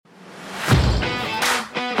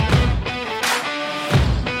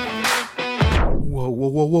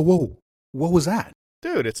whoa. What was that?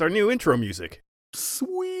 Dude, it's our new intro music.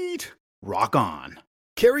 Sweet. Rock on.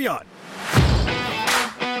 Carry on.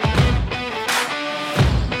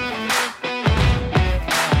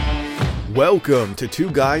 Welcome to Two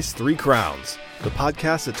Guys, Three Crowns, the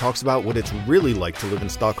podcast that talks about what it's really like to live in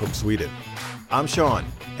Stockholm, Sweden. I'm Sean,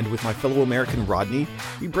 and with my fellow American Rodney,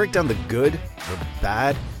 we break down the good, the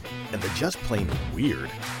bad, and the just plain weird.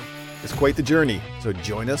 It's quite the journey, so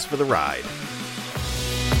join us for the ride.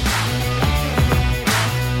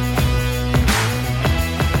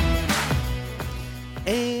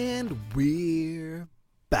 And we're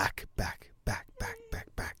back.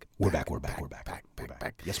 We're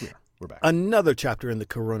back. Yes, we are. We're back. Another chapter in the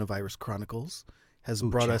Coronavirus Chronicles has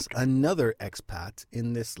brought us another expat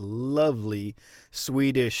in this lovely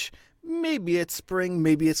Swedish, maybe it's spring,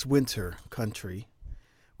 maybe it's winter country.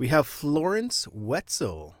 We have Florence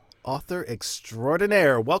Wetzel, author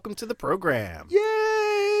extraordinaire. Welcome to the program.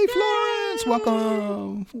 Yay, Florence!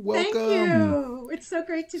 Welcome. Thank you. It's so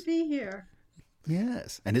great to be here.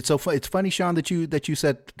 Yes, and it's so it's funny, Sean, that you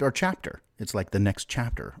said our chapter. It's like the next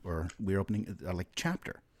chapter, or we're opening like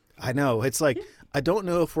chapter. I know. It's like, I don't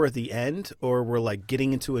know if we're at the end or we're like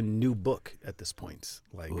getting into a new book at this point.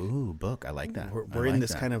 Like, ooh, book. I like that. We're in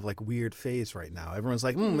this kind of like weird phase right now. Everyone's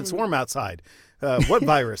like, it's warm outside. What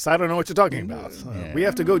virus? I don't know what you're talking about. We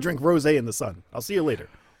have to go drink rosé in the sun. I'll see you later.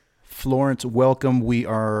 Florence, welcome. We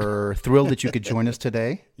are thrilled that you could join us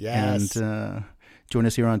today. Yes. And join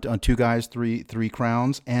us here on Two Guys, Three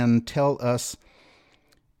Crowns, and tell us.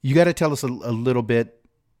 You got to tell us a little bit.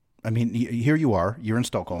 I mean, here you are. You're in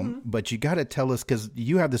Stockholm, but you got to tell us, because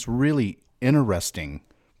you have this really interesting,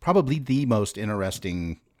 probably the most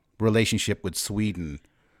interesting relationship with Sweden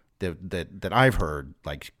that I've heard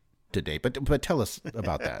like today. But tell us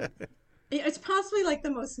about that. It's possibly like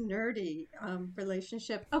the most nerdy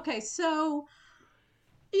relationship. Okay, so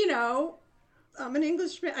I'm an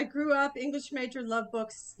English. I grew up English major, love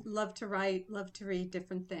books, love to write, love to read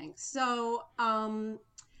different things. So,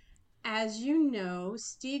 as you know,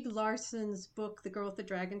 Stieg Larsson's book, The Girl with the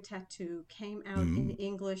Dragon Tattoo, came out in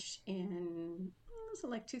English in, was it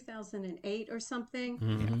like 2008 or something?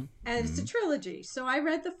 Mm-hmm. And it's a trilogy. So I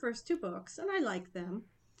read the first two books and I liked them.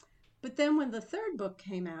 But then when the third book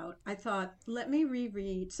came out, I thought, let me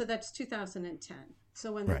reread. So that's 2010.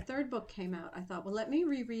 So when the third book came out, I thought, well, let me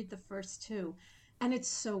reread the first two. And it's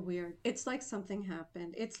so weird. It's like something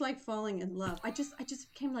happened. It's like falling in love. I just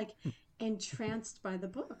became like entranced by the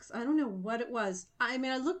books. I don't know what it was. I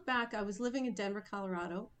mean, I look back, I was living in Denver,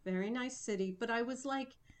 Colorado, very nice city, but I was like,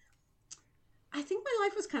 I think my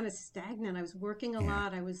life was kind of stagnant. I was working a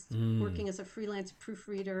lot. I was working as a freelance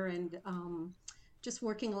proofreader and just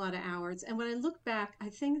working a lot of hours. And when I look back, I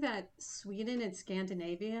think that Sweden and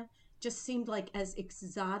Scandinavia just seemed like as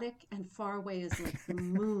exotic and far away as like the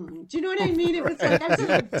moon. Do you know what I mean? It was like, I was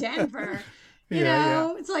in Denver, you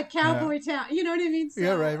know, it's like cowboy town, you know what I mean?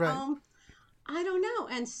 So, right. I don't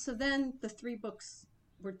know. And so then the three books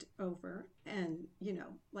were over, and,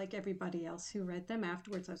 like everybody else who read them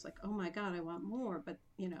afterwards, I was like, oh my God, I want more, but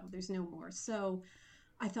there's no more. So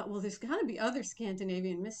I thought, well, there's gotta be other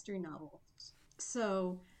Scandinavian mystery novels.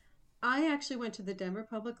 So I actually went to the Denver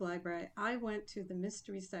Public Library. I went to the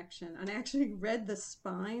mystery section and I actually read the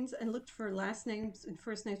spines and looked for last names and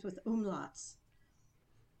first names with umlauts.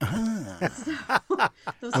 So,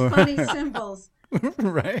 those funny symbols.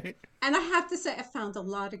 Right. And I have to say, I found a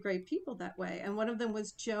lot of great people that way. And one of them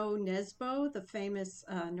was Joe Nesbo, the famous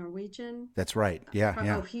Norwegian. That's right.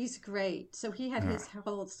 Yeah. Oh, he's great. So he had his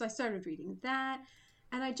whole, so I started reading that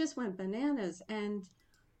and I just went bananas. And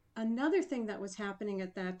another thing that was happening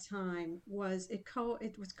at that time was it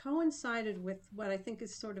was coincided with what I think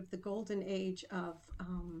is sort of the golden age of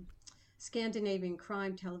Scandinavian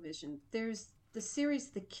crime television. There's the series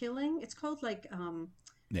The Killing. It's called like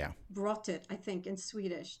Brottet, I think, in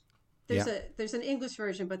Swedish. There's an English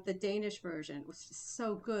version, but the Danish version was just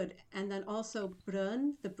so good. And then also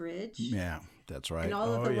Brunn, The Bridge. Yeah, that's right. And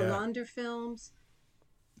all of the Wallander films.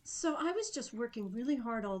 So I was just working really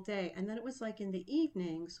hard all day. And then it was like in the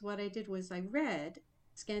evenings, what I did was I read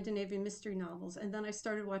Scandinavian mystery novels. And then I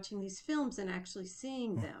started watching these films and actually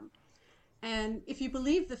seeing them. And if you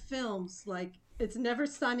believe the films, like, it's never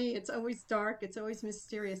sunny, it's always dark, it's always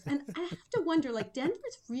mysterious. And I have to wonder, like,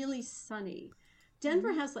 Denver's really sunny.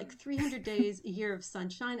 Denver has like 300 days a year of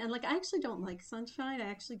sunshine, and like I actually don't like sunshine. I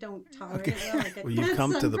actually don't tolerate it. Well, you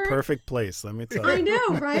come to the perfect place, let me tell you. I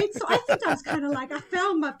know, right? So I think I was kind of like, I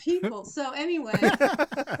found my people. So anyway,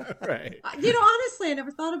 right. Honestly, I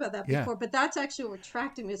never thought about that before, but that's actually what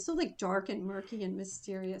attracted me. It's so like dark and murky and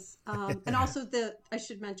mysterious. And also I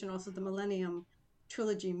should mention also the Millennium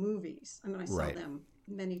trilogy movies. I mean, I saw Right. them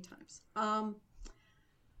many times.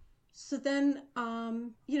 So then,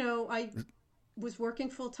 I was working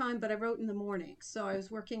full time, but I wrote in the morning. So I was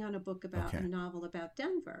working on a book about Okay. a novel about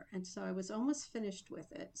Denver. And so I was almost finished with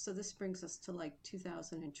it. So this brings us to like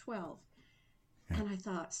 2012. And I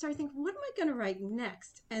started thinking, what am I going to write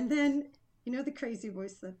next? And then, the crazy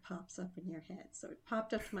voice that pops up in your head. So it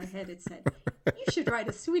popped up to my head. It said, you should write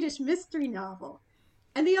a Swedish mystery novel.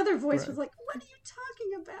 And the other voice was like, what are you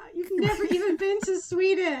talking about? You've never even been to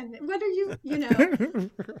Sweden. What are you?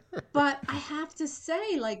 But I have to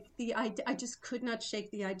say, like, the idea, I just could not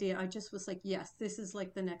shake the idea. I just was like, yes, this is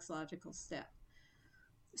like the next logical step.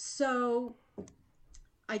 So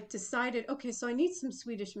I decided, okay, so I need some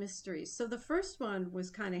Swedish mysteries. So the first one was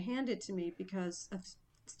kind of handed to me because of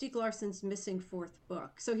Stieg Larsson's missing fourth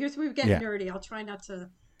book. So here's where we get nerdy. I'll try not to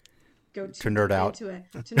go too nerd out. into it.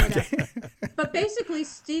 To nerd out. But basically,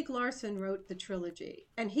 Stieg Larsson wrote the trilogy,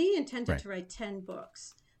 and he intended to write 10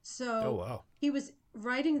 books. So he was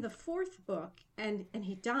writing the fourth book, and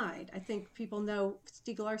he died. I think people know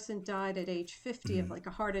Stieg Larsson died at age 50 of like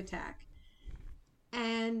a heart attack.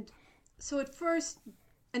 And so at first,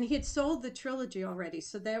 and he had sold the trilogy already,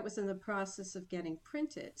 so that was in the process of getting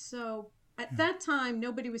printed. So at that time,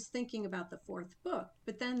 nobody was thinking about the fourth book.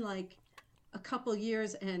 But then like a couple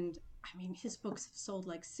years, and I mean, his books have sold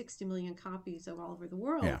like 60 million copies all over the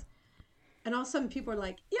world. Yeah. And all of a sudden people are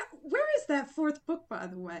like, yeah, where is that fourth book, by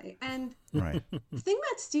the way? And right. The thing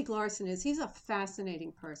about Stieg Larsson is he's a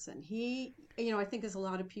fascinating person. He, I think as a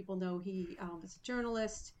lot of people know, he was a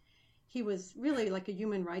journalist. He was really like a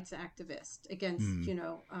human rights activist against,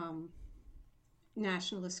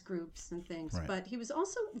 nationalist groups and things. Right. But he was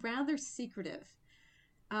also rather secretive.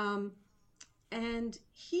 And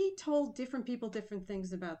he told different people different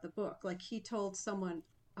things about the book. Like he told someone,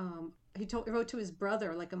 he wrote to his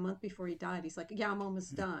brother like a month before he died. He's like, yeah, I'm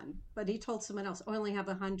almost done. But he told someone else, I only have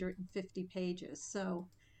 150 pages. So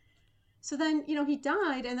then, he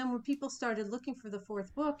died. And then when people started looking for the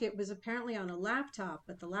fourth book, it was apparently on a laptop,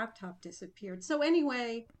 but the laptop disappeared. So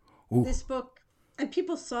anyway, this book, and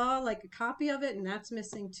people saw like a copy of it, and that's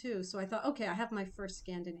missing too. So I thought, okay, I have my first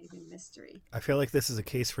Scandinavian mystery. I feel like this is a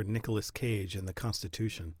case for Nicolas Cage and the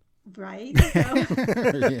Constitution. Right.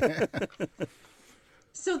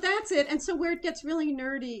 So that's it. And so where it gets really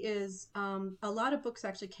nerdy is a lot of books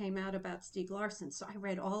actually came out about Stieg Larsson. So I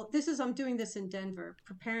read I'm doing this in Denver,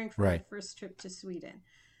 preparing for my first trip to Sweden.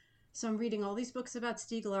 So I'm reading all these books about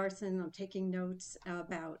Stieg Larsson. I'm taking notes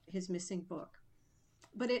about his missing book.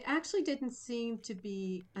 But it actually didn't seem to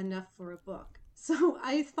be enough for a book. So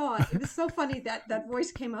I thought, it was so funny that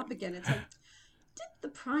voice came up again. It's like, did the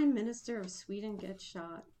Prime Minister of Sweden get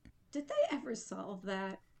shot? Did they ever solve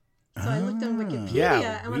that? So I looked on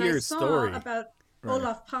Wikipedia, and when I saw about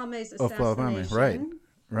Olof Palme's assassination, right.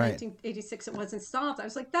 1986, it wasn't solved. I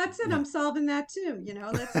was like, that's it, I'm solving that too.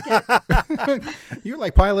 Let's get... You're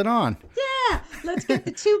like, pile it on. Yeah, let's get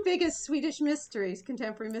the two biggest Swedish mysteries,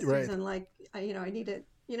 contemporary mysteries, and like, I need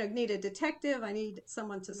a detective. I need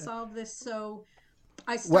someone to solve this. So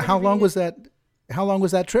I started. Well, how long was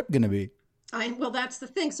that trip going to be? Well, that's the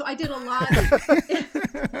thing. So I did a lot.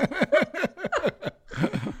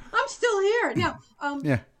 I'm still here now.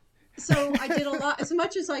 So I did a lot, as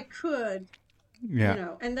much as I could.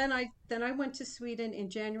 Yeah. And then I went to Sweden in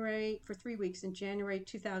January for 3 weeks in January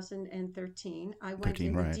 2013. I went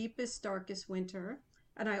in the deepest, darkest winter,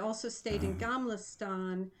 and I also stayed in Gamla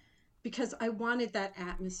stan because I wanted that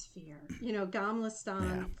atmosphere. Gamla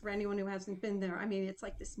stan, for anyone who hasn't been there, I mean, it's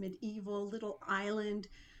like this medieval little island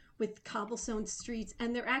with cobblestone streets,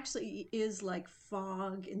 and there actually is like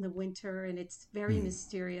fog in the winter, and it's very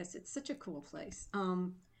mysterious. It's such a cool place.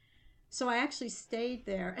 So I actually stayed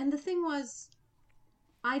there, and the thing was,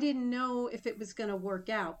 I didn't know if it was going to work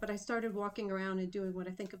out, but I started walking around and doing what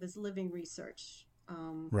I think of as living research.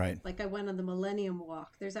 Like I went on the Millennium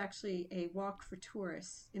Walk. There's actually a walk for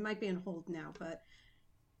tourists. It might be on hold now, but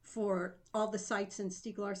for all the sites in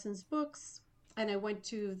Stieg Larsson's books. And I went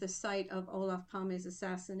to the site of Olof Palme's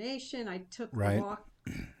assassination. I took the walk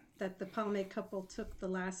that the Palme couple took the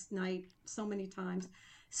last night so many times.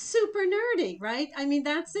 Super nerdy, right? I mean,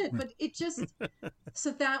 that's it. But it just,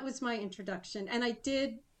 so that was my introduction. And I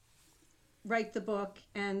did write the book.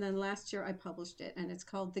 And then last year I published it. And it's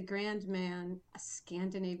called The Grand Man, a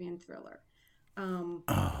Scandinavian thriller.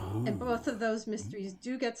 And both of those mysteries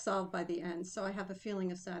do get solved by the end. So I have a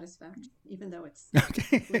feeling of satisfaction, even though it's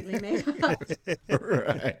completely made up.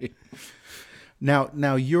 Right.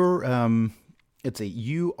 Now you're,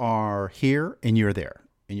 you are here and you're there,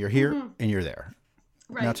 and you're here and you're there.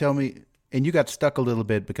 Right. Now tell me, and you got stuck a little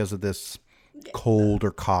bit because of this cold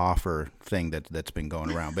or cough or thing that's been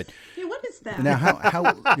going around. But Yeah, what is that? now, how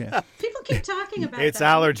yeah, People keep talking about It's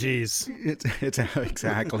that. allergies. it's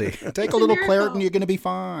exactly. Take It's a a little miracle. Claritin, you're going to be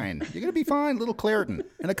fine. You're going to be fine. A little Claritin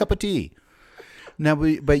and a cup of tea. Now,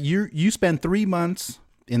 but you spend 3 months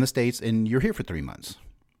in the States, and you're here for 3 months.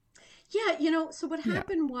 Yeah, so what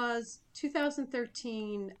happened was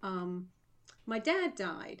 2013, my dad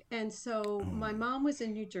died. And so my mom was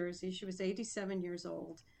in New Jersey. She was 87 years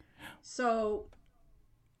old. So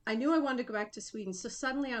I knew I wanted to go back to Sweden. So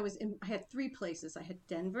suddenly I had 3 places. I had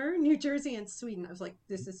Denver, New Jersey, and Sweden. I was like,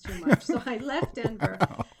 this is too much. So I left Denver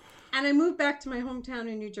and I moved back to my hometown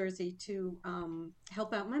in New Jersey to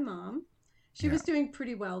help out my mom. She was doing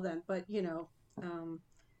pretty well then, but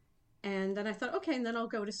and then I thought, okay, and then I'll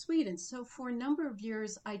go to Sweden. So for a number of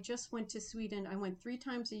years, I just went to Sweden. I went 3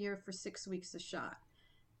 times a year for 6 weeks a shot.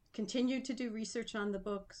 Continued to do research on the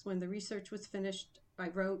books. When the research was finished, I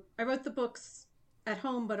wrote the books at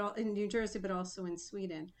home, but in New Jersey, but also in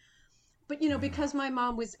Sweden. But because my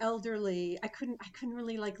mom was elderly, I couldn't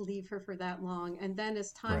really leave her for that long. And then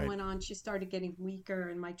as time went on, she started getting weaker,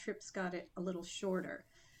 and my trips got a little shorter.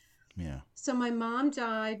 Yeah. So my mom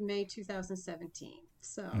died May 2017.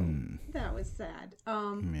 So that was sad.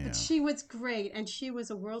 But she was great, and she was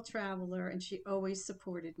a world traveler, and she always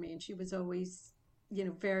supported me, and she was always,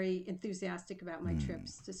 very enthusiastic about my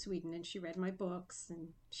trips to Sweden, and she read my books, and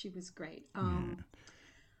she was great.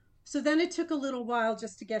 So then it took a little while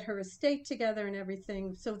just to get her estate together and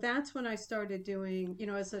everything. So that's when I started doing,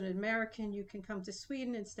 as an American, you can come to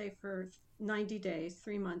Sweden and stay for 90 days,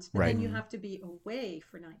 3 months, but then you have to be away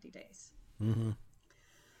for 90 days. Mm-hmm.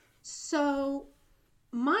 So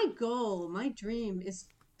my goal, my dream is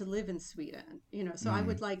to live in Sweden, so I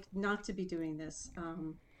would like not to be doing this.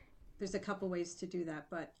 There's a couple ways to do that,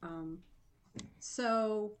 but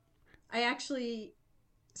so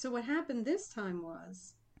what happened this time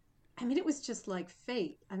was, it was just like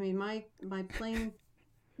fate. My plane,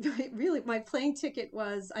 really, my plane ticket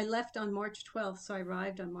was, I left on March 12th, so I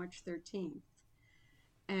arrived on March 13th.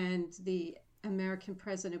 And the American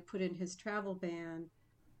president put in his travel ban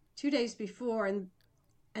 2 days before,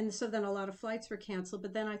 and so then a lot of flights were canceled.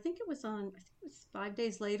 But then I think it was 5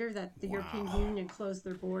 days later that the European Union closed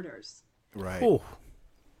their borders. Right. Oh,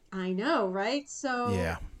 I know, right? So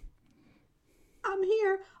Yeah. I'm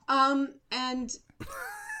here. And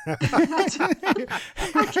I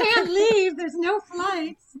can't leave. There's no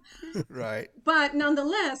flights. Right. But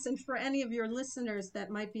nonetheless, and for any of your listeners that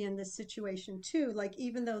might be in this situation too,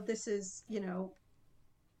 even though this is,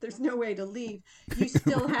 there's no way to leave, you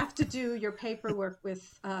still have to do your paperwork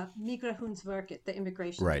with Migrationsverket, the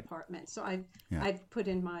immigration department. So I've put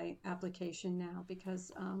in my application now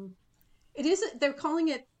because they're calling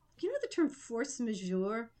it, the term force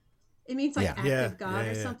majeure? It means act of God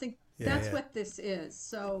or something. That's what this is.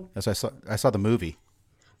 So As I saw the movie.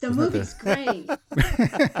 the movie's great.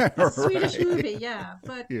 It's a Swedish movie, yeah.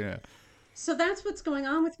 But so that's what's going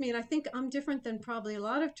on with me, and I think I'm different than probably a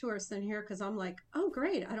lot of tourists in here because I'm like, oh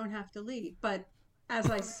great, I don't have to leave. But as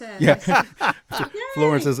I said,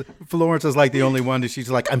 Florence is like the only one that she's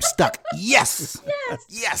like, I'm stuck. Yes.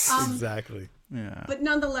 Yes. exactly. Yeah. But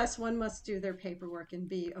nonetheless, one must do their paperwork and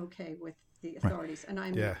be okay with the authorities, and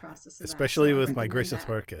I'm in the process of Especially that. with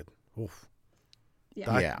Migrationsverket. Oof.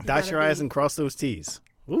 Yeah. Dot your I's and cross those T's.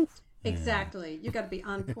 Oof. Exactly. You got to be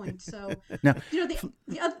on point. So Now, the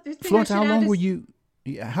other thing Florence, I should how add long is, were you?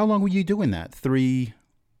 How long were you doing that? Three.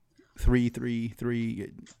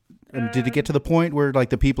 And did it get to the point where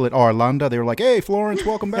the people at Arlanda, they were like, "Hey, Florence,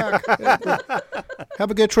 welcome back. Have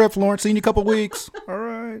a good trip, Florence. See you in a couple weeks. All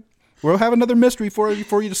right, we'll have another mystery for you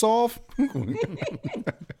to solve."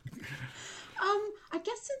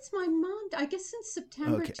 I guess since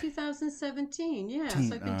September 2017. Yeah,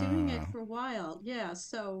 so I've been doing it for a while. Yeah,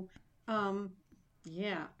 so,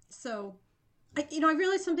 So, I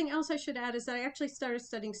realized something else I should add is that I actually started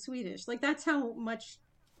studying Swedish. That's how much,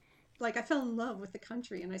 I fell in love with the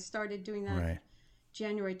country, and I started doing that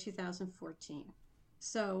January 2014.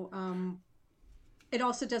 So, it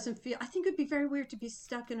also doesn't feel, I think it'd be very weird to be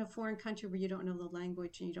stuck in a foreign country where you don't know the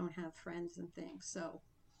language and you don't have friends and things. So,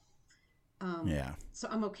 so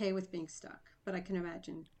I'm okay with being stuck, but I can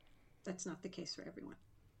imagine that's not the case for everyone.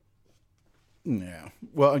 Yeah.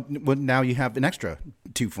 Well, now you have an extra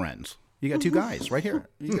 2 friends. You got 2 guys right here.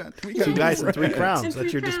 You got 2 guys and 3 crowns And at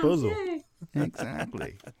 3 your crowns, disposal. yay.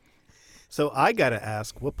 Exactly. So I got to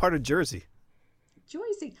ask, what part of Jersey?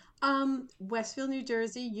 Jersey, Westfield, New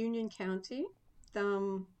Jersey, Union County.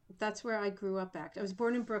 That's where I grew up at. I was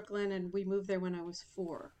born in Brooklyn, and we moved there when I was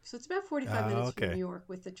 4. So it's about 45 minutes from New York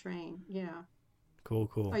with the train. Yeah. Cool.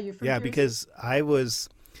 Are you from Yeah, Jersey? because I was,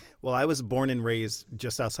 Well, I was born and raised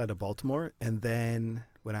just outside of Baltimore. And then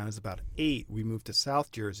when I was about 8, we moved to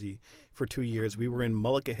South Jersey for 2 years. We were in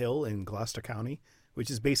Mullica Hill in Gloucester County,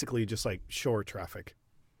 which is basically just like shore traffic.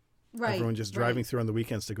 Right. Everyone just driving through on the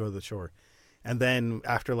weekends to go to the shore. And then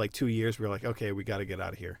after like 2 years, we were like, okay, we got to get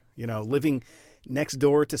out of here. You know, living next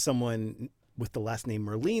door to someone with the last name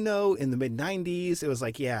Merlino in the mid 90s, it was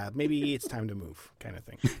like, yeah, maybe it's time to move kind of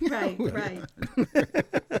thing. Right, right.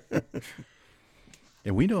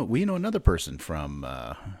 And we know another person from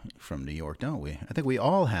New York, don't we? I think we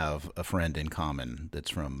all have a friend in common that's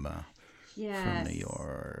from New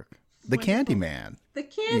York. The Candyman. The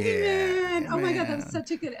Candyman. Oh my God, that was such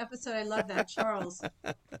a good episode. I love that. Charles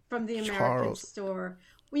from the American store.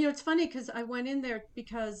 Well, you know, it's funny because I went in there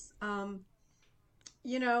because,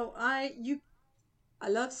 you know, I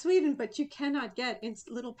love Sweden, but you cannot get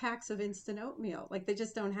little packs of instant oatmeal. Like they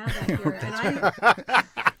just don't have that here.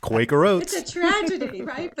 And Quaker Oats. It's a tragedy,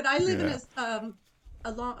 right? But I live in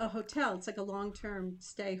a hotel. It's like a long-term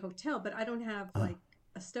stay hotel, but I don't have like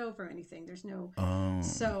a stove or anything. There's no.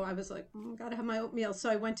 So I was like, gotta have my oatmeal. So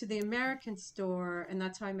I went to the American store, and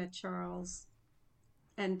that's how I met Charles.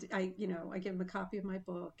 And I give him a copy of my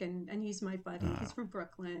book, and he's my buddy. He's from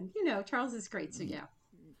Brooklyn. You know, Charles is great. So yeah.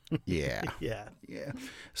 Yeah. Yeah.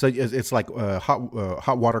 So it's like a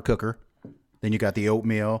hot water cooker. Then you got the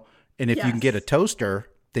oatmeal, and if you can get a toaster,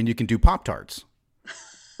 then you can do Pop-Tarts.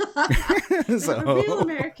 So, a real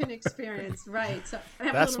American experience, right? So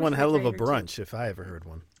that's one hell of a brunch if I ever heard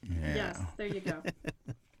one. Yeah. Yes, there you go.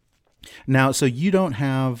 Now, so you don't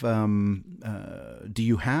have? Do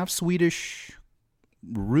you have Swedish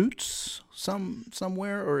roots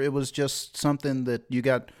somewhere, or it was just something that you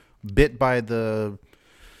got bit by the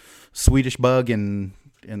Swedish bug and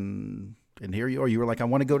here you are? You were like, I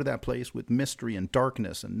want to go to that place with mystery and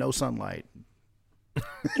darkness and no sunlight.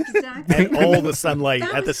 Exactly. And all the sunlight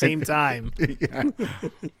at the same time. Yeah.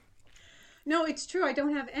 No, it's true. I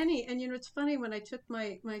don't have any. And you know, it's funny when I take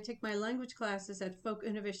my language classes at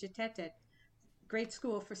Folkuniversitetet, great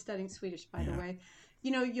school for studying Swedish, by the way.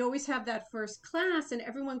 You know, you always have that first class, and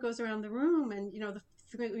everyone goes around the room, and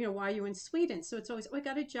why are you in Sweden? So it's always, I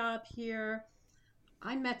got a job here.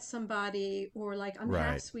 I met somebody, or like I'm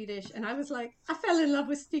half Swedish, and I was like, I fell in love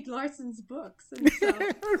with Stieg Larsson's books. And so,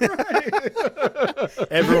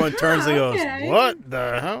 everyone turns and goes, "What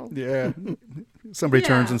the hell?" Yeah. Somebody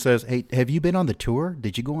turns and says, "Hey, have you been on the tour?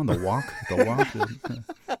 Did you go on the walk?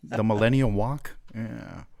 The Millennium Walk?"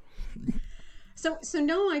 Yeah. So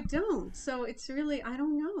no, I don't. So it's really, I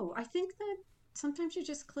don't know. I think that sometimes you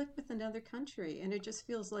just click with another country, and it just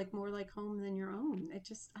feels like more like home than your own. It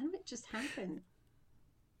just happened.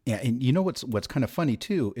 Yeah, and you know what's kind of funny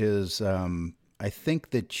too is I think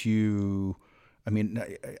that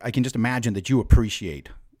I can just imagine that you appreciate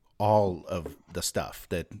all of the stuff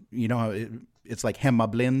that, you know, it's like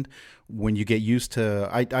hemmablind when you get used to.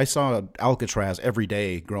 I saw Alcatraz every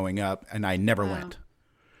day growing up, and I never went.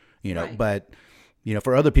 You know, but you know,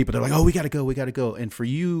 for other people, they're like, "Oh, we got to go." And for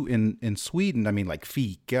you in Sweden, I mean, like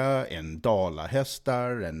fika and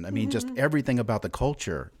dalahästar, and I mean, just everything about the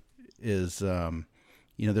culture is.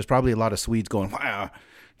 You know, there's probably a lot of Swedes going, wow,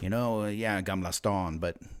 you know, Gamla stan.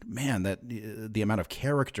 But man, that the amount of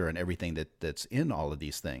character and everything that's in all of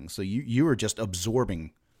these things. So you were just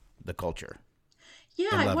absorbing the culture. Yeah,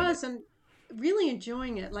 I was, and really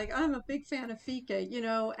enjoying it. Like, I'm a big fan of fika, you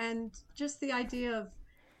know, and just the idea of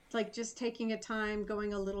like just taking a time,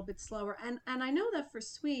 going a little bit slower. And I know that for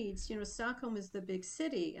Swedes, you know, Stockholm is the big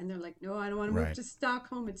city, and they're like, no, I don't want to move to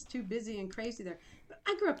Stockholm. It's too busy and crazy there. But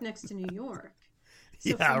I grew up next to New York.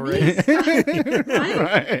 So right.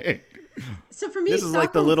 So for me, this is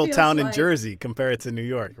like the little town in Jersey compared to New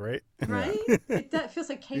York, right? Right. That feels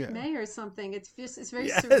like Cape May or something. It's very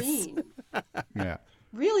serene. Yeah.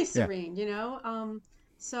 Really serene, you know.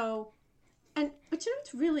 But you know,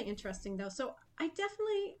 it's really interesting though. So I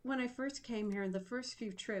definitely, when I first came here in the first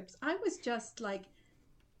few trips, I was just like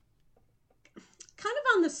kind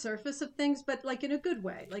of on the surface of things, but like in a good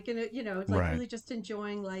way, like in a, you know, like really just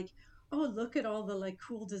enjoying like, oh, look at all the like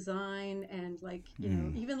cool design, and like, you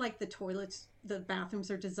know, even like the toilets, the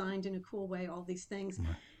bathrooms are designed in a cool way, all these things.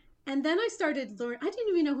 And then I started learning, I didn't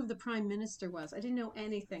even know who the prime minister was. I didn't know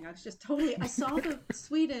anything. I was just totally, I saw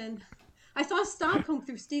I saw Stockholm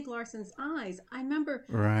through Stieg Larsson's eyes. I remember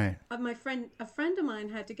a friend of mine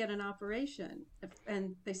had to get an operation,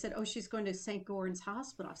 and they said, oh, she's going to St. Göran's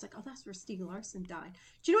Hospital. I was like, oh, that's where Stieg Larsson died.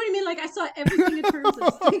 Do you know what I mean? Like, I saw everything in terms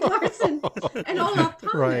of Stieg Larsson and Olof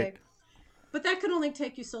Palme. Right. But that could only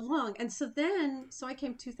take you so long. And so I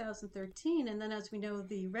came 2013. And then, as we know,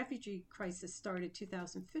 the refugee crisis started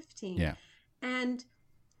 2015. Yeah. And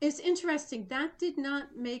It's interesting. That did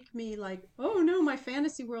not make me like, oh no, my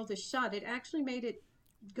fantasy world is shut. It actually made it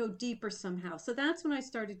go deeper somehow. So that's when I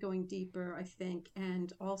started going deeper, I think.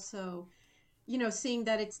 And also, seeing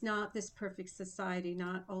that it's not this perfect society,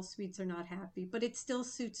 not all Swedes are not happy, but it still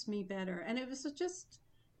suits me better. And it was just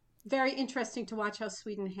very interesting to watch how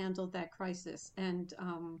Sweden handled that crisis. And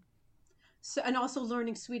and also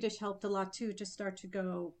learning Swedish helped a lot too, to start to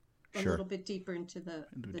go a little bit deeper into the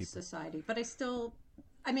society. But I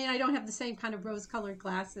don't have the same kind of rose-colored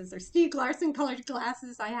glasses or Stieg Larsson-colored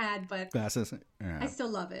glasses I had, but I still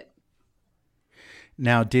love it.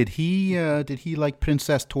 Now, did he like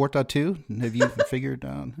Princess Tårta too? Have you figured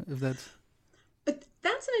out if that's? But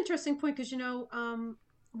that's an interesting point because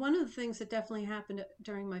one of the things that definitely happened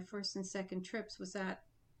during my first and second trips was that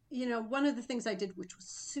one of the things I did, which was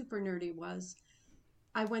super nerdy, was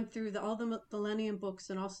I went through all the Millennium books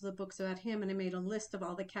and also the books about him, and I made a list of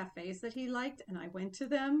all the cafes that he liked, and I went to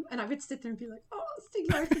them, and I would sit there and be like, "Oh,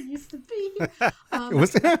 Stieg Larsson used to be here."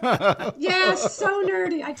 Yeah, so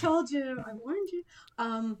nerdy. I told you, I warned you.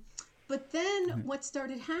 But then what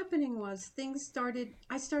started happening was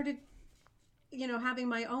I started, having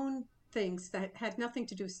my own things that had nothing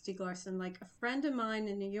to do with Stieg Larsson. Like a friend of mine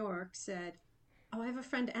in New York said, "Oh, I have a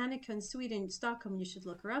friend Annika in Sweden, Stockholm. You should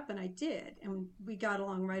look her up." And I did, and we got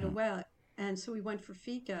along right away. And so we went for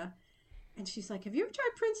fika, and she's like, "Have you ever tried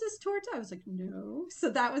Princess Tårta?" I was like, "No." So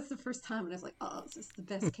that was the first time, and I was like, "Oh, this is the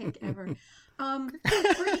best cake ever."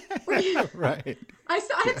 Right. I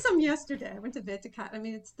had some yesterday. I went to Vetikat. I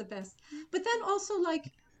mean, it's the best. But then also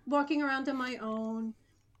like walking around on my own.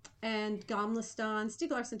 And Gamlestan.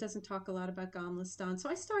 Stieg Larsson doesn't talk a lot about Gamlestan.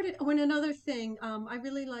 So I started, another thing, I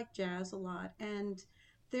really like jazz a lot. And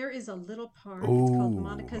there is a little park. It's called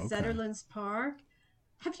Monica Zetterlund's Park.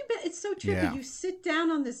 Have you been? It's so trippy. Yeah. You sit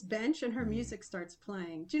down on this bench and her music starts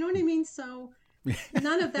playing. Do you know what I mean? So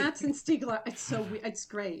none of that's in Stieg Larsson. It's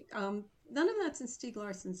great. None of that's in Stieg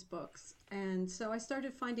Larsson's books. And so I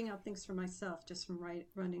started finding out things for myself just from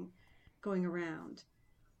going around.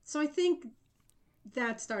 So I think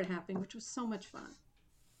that started happening, which was so much fun.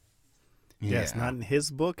 Yeah, it's not in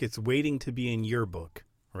his book. It's waiting to be in your book,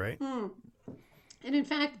 right? And in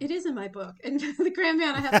fact, it is in my book. And the Grand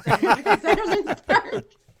Man, I have Zetterlund's Park.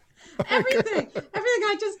 Everything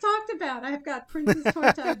I just talked about. I've got Princess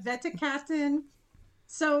Tårta, Vetikatten.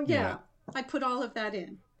 So yeah, I put all of that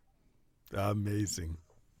in. Amazing.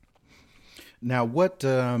 Now, what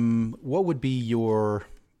would be your?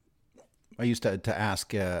 I used to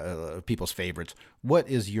ask people's favorites. What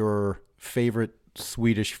is your favorite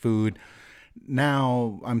Swedish food?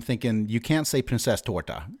 Now I'm thinking you can't say Princess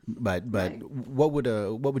Tårta, but right. What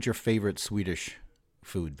would your favorite Swedish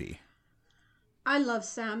food be? I love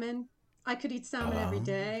salmon. I could eat salmon every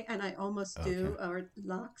day, and I almost do, or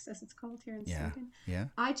lax as it's called here in Sweden. Yeah.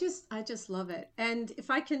 I just love it, and if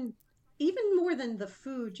I can. Even more than the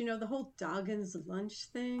food, the whole Dagens lunch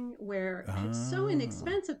thing where it's so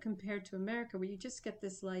inexpensive compared to America, where you just get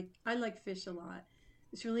this, I like fish a lot.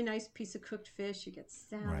 This really nice piece of cooked fish. You get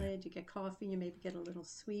salad, you get coffee, you maybe get a little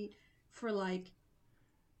sweet for $10,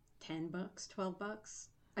 $12.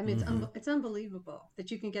 I mean, it's unbelievable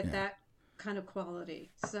that you can get that kind of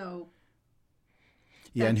quality. So,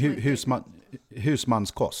 and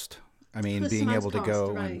husmans kost. I mean, being able to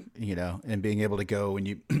go, right. And being able to go, and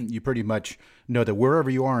you pretty much know that wherever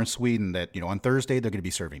you are in Sweden, that on Thursday they're going to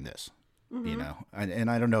be serving this,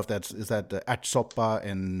 and I don't know if is that the ärtsoppa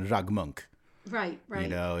and raggmunk, right.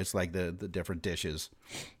 It's like the different dishes,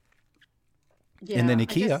 and then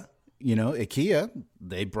IKEA,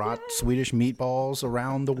 they brought Swedish meatballs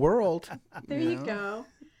around the world. There you go.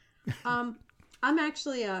 I'm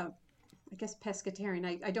actually I guess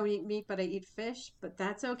pescatarian. I don't eat meat, but I eat fish. But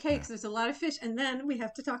that's okay because there's a lot of fish. And then we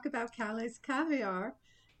have to talk about Calle's Caviar.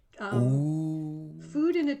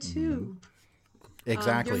 Food in a tube.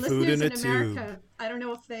 Exactly. Your Food in a America, tube. I don't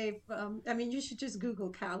know if they've. You should just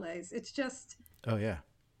Google Calle's. It's just. Oh yeah.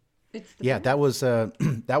 It's best.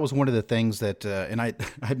 That was one of the things that, and I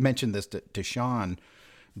mentioned this to Sean.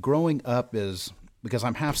 Growing up because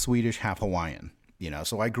I'm half Swedish, half Hawaiian.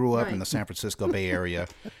 So I grew up in the San Francisco Bay Area,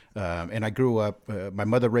 and I grew up, my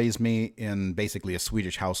mother raised me in basically a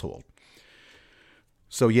Swedish household.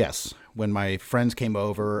 So yes, when my friends came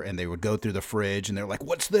over and they would go through the fridge and they're like,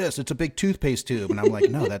 "What's this? It's a big toothpaste tube." And I'm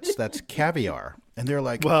like, "No, that's caviar." And they're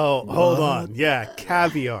like, "Well, what? Hold on. Yeah,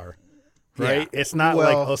 caviar. Right? Yeah. It's not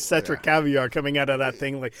like Osetra caviar coming out of that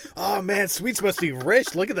thing like, "Oh man, Swedes must be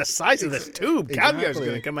rich. Look at the size of this tube. Caviar's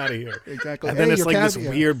going to come out of here." Exactly. And then it's like caviar. This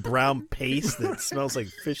weird brown paste that smells like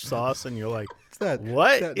fish sauce, and you're like, that?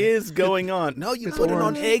 What is going on? No, you put it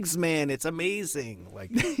on eggs, man. It's amazing.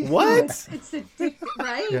 Like, what? It's addictive,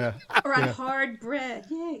 right? Yeah. Or on hard bread.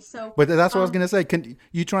 Yay. So, But that's what I was going to say.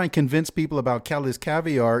 You try and convince people about Kelly's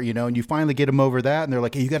caviar, and you finally get them over that, and they're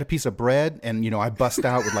like, "Hey, you got a piece of bread?" And I bust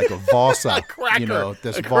out with like a Vasa,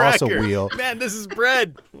 this Vasa wheel. Man, this is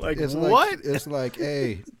bread. Like, It's what? It's like,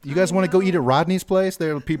 hey, you guys want to go eat at Rodney's place?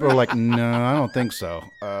 There, people are like, no, I don't think so.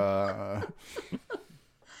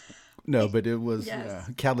 No, but it was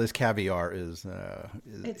Kelly's caviar is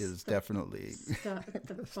definitely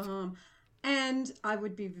the bomb. And I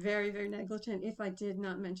would be very, very negligent if I did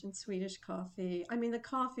not mention Swedish coffee. I mean, the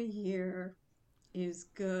coffee here is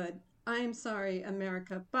good. I'm sorry,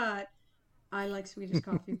 America, but I like Swedish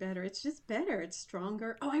coffee better. It's just better. It's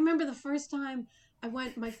stronger. Oh, I remember the first time I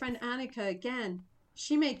went, my friend Annika, again,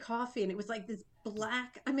 she made coffee and it was like this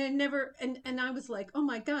black. I mean, I never, and I was like, oh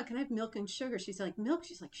my God, can I have milk and sugar? She's like, milk?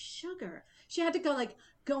 She's like, sugar. She had to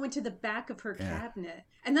go into the back of her cabinet.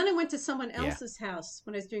 And then I went to someone else's house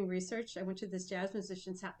when I was doing research. I went to this jazz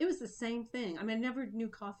musician's house. It was the same thing. I mean, I never knew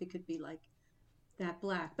coffee could be like that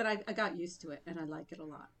black, but I got used to it and I like it a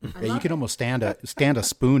lot. You can almost stand a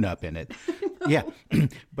spoon up in it. Yeah,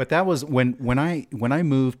 but that was when I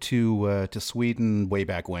moved to Sweden way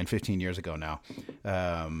back when, 15 years ago now.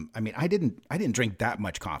 I mean, I didn't drink that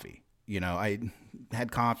much coffee. I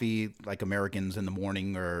had coffee like Americans in the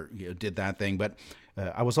morning, or did that thing. But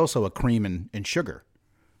I was also a cream and sugar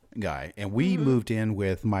guy, and we moved in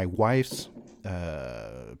with my wife's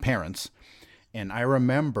parents. And I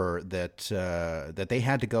remember that they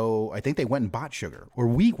had to go. I think they went and bought sugar, or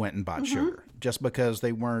we went and bought sugar, just because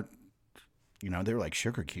they weren't. They were like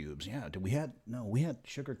sugar cubes. Yeah, we had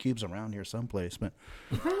sugar cubes around here someplace,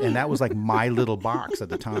 and that was like my little box at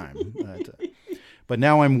the time. But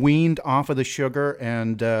now I'm weaned off of the sugar,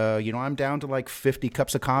 and I'm down to like 50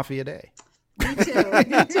 cups of coffee a day. Me too.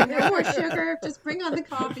 No more sugar. Just bring on the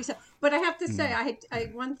coffee. So, but I have to say, I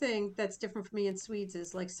one thing that's different for me in Swedes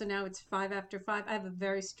is like, so now it's 5 after 5. I have a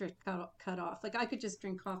very strict cut off. Like I could just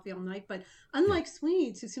drink coffee all night, but unlike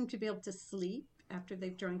Swedes who seem to be able to sleep after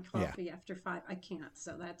they've drank coffee after 5, I can't.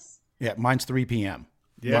 So that's mine's 3 p.m.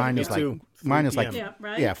 Yeah, mine is like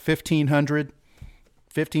 1500.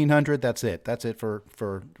 1500. That's it. That's it for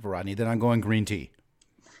Rodney. Then I'm going green tea.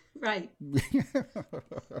 Right.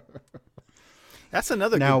 That's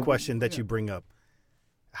another good question that you bring up.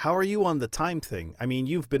 How are you on the time thing? I mean,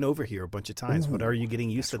 you've been over here a bunch of times, but are you getting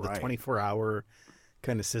used to the 24-hour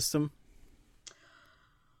kind of system?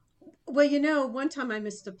 Well, one time I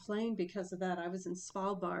missed a plane because of that. I was in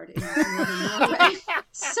Svalbard in northern Norway.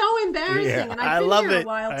 So embarrassing. And I've been here a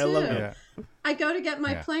while too. I love it. I go to get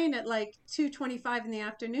my plane at like 2:25 in the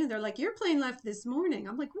afternoon. They're like, your plane left this morning.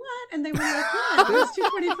 I'm like, what? And they were like, yeah, it was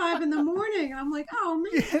 2:25 in the morning. And I'm like, oh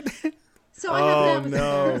man. So that was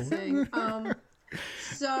embarrassing.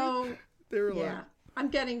 So I'm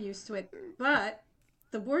getting used to it. But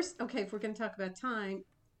the worst, if we're going to talk about time,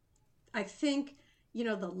 I think,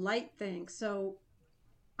 the light thing. So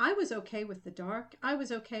I was okay with the dark. I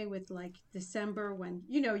was okay with like December when,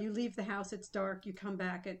 you leave the house, it's dark, you come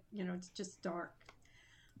back, it's just dark.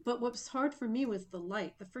 But what was hard for me was the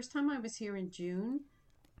light. The first time I was here in June,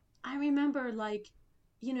 I remember like,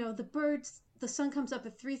 the birds, the sun comes up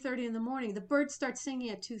at 3:30 in the morning. The birds start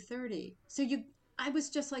singing at 2:30. So I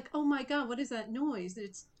was just like, oh my God, what is that noise?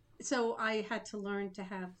 So I had to learn to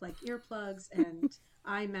have like earplugs and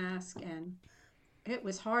eye mask, and it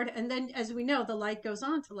was hard. And then, as we know, the light goes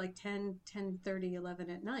on to like 10:30,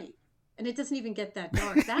 11 at night. And it doesn't even get that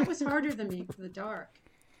dark. That was harder than me for the dark.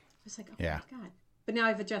 I was like, oh my God. But now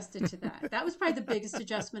I've adjusted to that. That was probably the biggest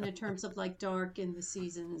adjustment in terms of like dark in the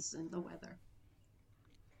seasons and the weather.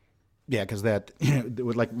 Yeah, because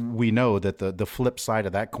like we know that the flip side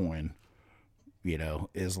of that coin,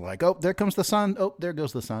 is like, oh, there comes the sun. Oh, there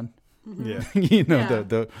goes the sun. Yeah.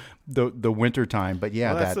 The winter time. But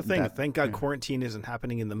that's the thing. Thank God quarantine isn't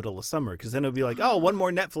happening in the middle of summer, because then it'll be like, oh, one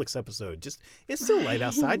more Netflix episode. It's still light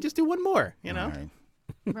outside. Just do one more.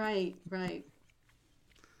 Right.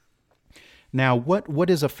 Now, what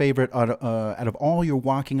is a favorite out of all your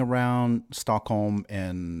walking around Stockholm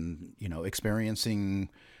and experiencing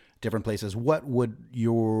different places? Do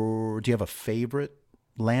you have a favorite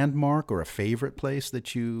landmark or a favorite place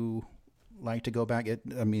that you like to go back?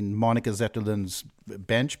 Monica Zetterlund's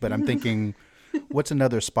bench, but I'm thinking, what's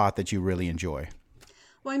another spot that you really enjoy?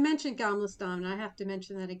 Well, I mentioned Gamlestaden, and I have to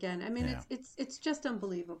mention that again. I mean, it's just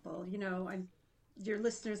unbelievable. Your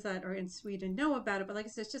listeners that are in Sweden know about it, but like I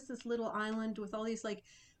said, it's just this little island with all these like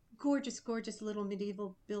gorgeous, gorgeous little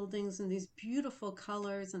medieval buildings and these beautiful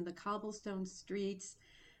colors and the cobblestone streets.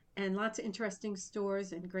 and lots of interesting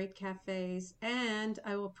stores and great cafes. And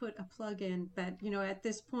I will put a plug in that, at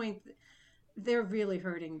this point, they're really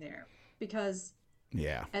hurting there because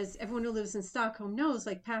Yeah. as everyone who lives in Stockholm knows,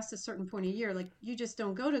 like past a certain point of year, like you just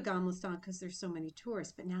don't go to Gamla Stan because there's so many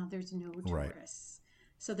tourists, but now there's no Right. tourists.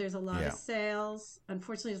 So there's a lot Yeah. of sales.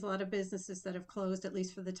 Unfortunately, there's a lot of businesses that have closed, at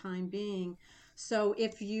least for the time being. So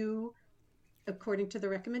if you, according to the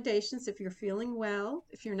recommendations, if you're feeling well,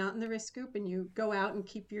 if you're not in the risk group and you go out and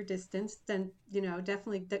keep your distance, then,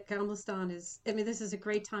 definitely that Gamla Stan is, I mean, this is a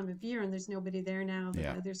great time of year and there's nobody there now. The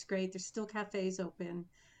Yeah. weather's great. There's still cafes open.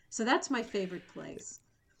 So that's my favorite place.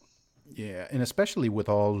 Yeah, and especially with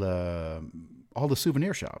all the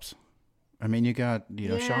souvenir shops. I mean, you got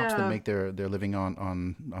shops that Yeah. make their living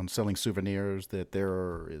on selling souvenirs that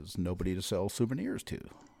there is nobody to sell souvenirs to.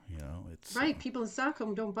 It's Right, people in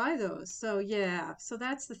Stockholm don't buy those. So yeah, so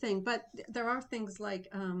that's the thing. But there are things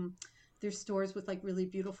like there's stores with like really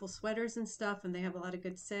beautiful sweaters and stuff, and they have a lot of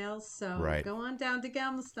good sales. So Right. go on down to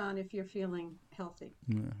Gamla Stan if you're feeling healthy.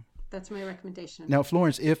 That's my recommendation. Now,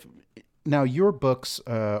 Florence, if now your books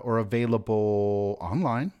are available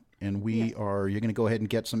online, and Yes. you're going to go ahead and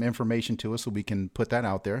get some information to us so we can put that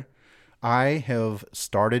out there. I have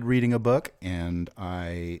started reading a book, and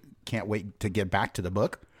I can't wait to get back to the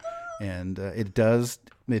book. And it does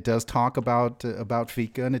talk about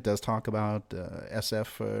Fika, and it does talk about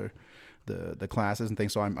SF, the classes and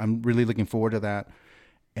things. So I'm really looking forward to that.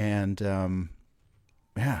 And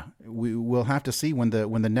yeah, we will have to see when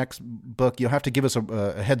the next book. You'll have to give us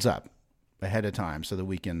a heads up ahead of time so that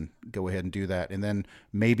we can go ahead and do that. And then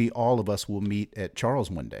maybe all of us will meet at Charles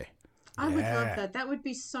one day. I would Yeah. love that. That would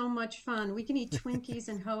be so much fun. We can eat Twinkies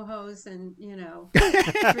and ho-hos and,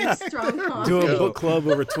 drink strong coffee. Do a book club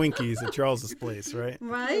over Twinkies at Charles's place, right?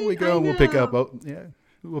 Right? We go. I And we'll pick up. know.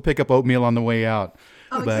 We'll pick up oatmeal on the way out.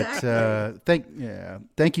 Oh, But exactly.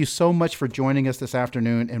 thank you so much for joining us this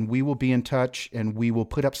afternoon, and we will be in touch, and we will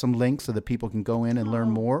put up some links so that people can go in and learn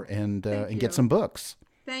more and thank get you. some books.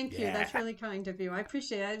 Thank you. That's really kind of you. I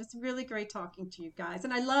appreciate it. It was really great talking to you guys.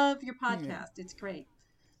 And I love your podcast. It's great.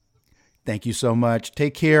 Thank you so much.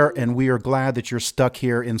 Take care, and we are glad that you're stuck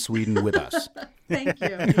here in Sweden with us. Thank you.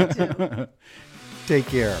 You too. Take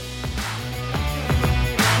care.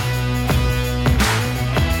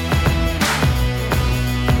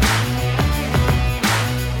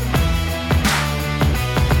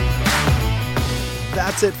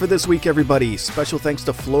 That's it for this week, everybody. Special thanks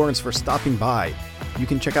to Florence for stopping by. You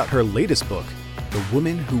can check out her latest book, The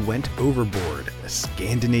Woman Who Went Overboard, a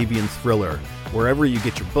Scandinavian thriller. Wherever you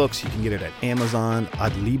get your books, you can get it at Amazon,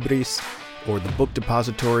 Adlibris, or the Book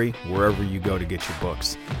Depository, wherever you go to get your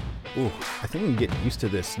books. Ooh, I think I'm getting used to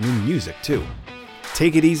this new music, too.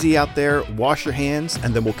 Take it easy out there, wash your hands,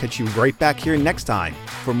 and then we'll catch you right back here next time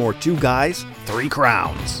for more Two Guys, Three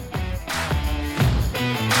Crowns.